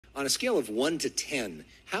On a scale of 1 to 10,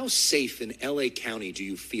 how safe in LA County do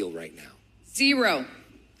you feel right now? 0.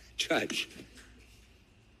 Judge.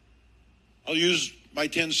 I'll use my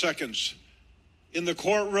 10 seconds. In the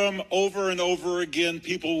courtroom, over and over again,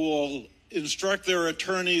 people will instruct their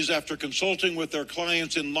attorneys after consulting with their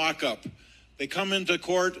clients in lockup. They come into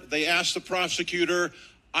court, they ask the prosecutor,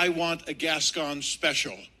 I want a Gascon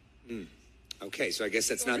special. Okay, so I guess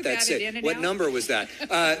that's not that safe. What number was that?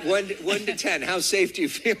 1 to 10, how safe do you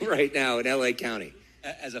feel right now in LA County?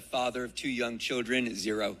 As a father of 2 young children,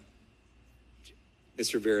 0.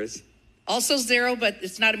 Mr. Veras? Also 0, but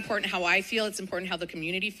it's not important how I feel. It's important how the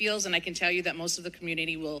community feels. And I can tell you that most of the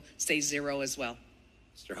community will say 0 as well.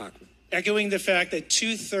 Mr. Hochman? Echoing the fact that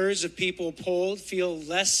 2/3 of people polled feel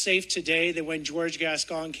less safe today than when George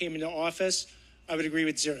Gascon came into office, I would agree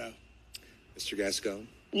with 0. Mr. Gascon?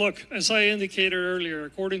 Look, as I indicated earlier,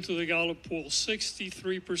 according to the Gallup poll,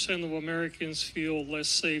 63% of Americans feel less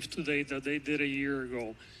safe today than they did a year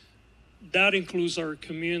ago. That includes our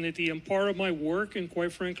community, and part of my work, and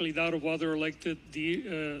quite frankly that of other elected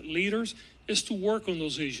leaders, is to work on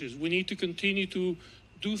those issues. We need to continue to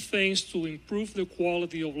do things to improve the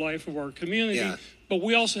quality of life of our community, but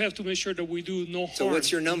we also have to make sure that we do no harm. So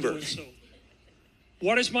what's your number? So.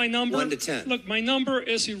 What is my number? 1 to 10. Look, my number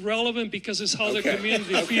is irrelevant because it's how the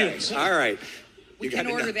community feels. All right. We can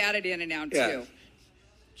order that at In-N-Out, too.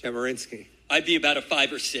 Chemerinsky? I'd be about a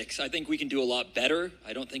 5 or 6. I think we can do a lot better.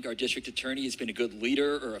 I don't think our district attorney has been a good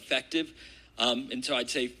leader or effective. And so I'd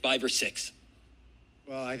say 5 or 6.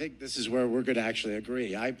 Well, I think this is where we're going to actually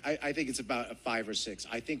agree. I think it's about a 5 or 6.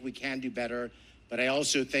 I think we can do better, but I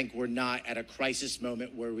also think we're not at a crisis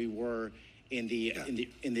moment where we were in the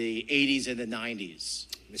 80s and the 90s.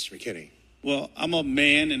 Mr. McKinney? Well, I'm a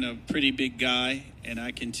man and a pretty big guy, and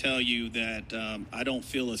I can tell you that I don't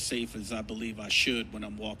feel as safe as I believe I should when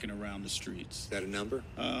I'm walking around the streets. Is that a number?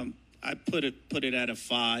 I put it at a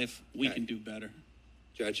 5. We can do better.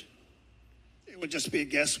 Judge? It would just be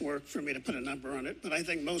guesswork for me to put a number on it, but I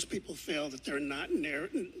think most people feel that they're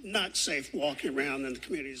not safe walking around in the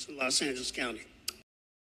communities of Los Angeles County.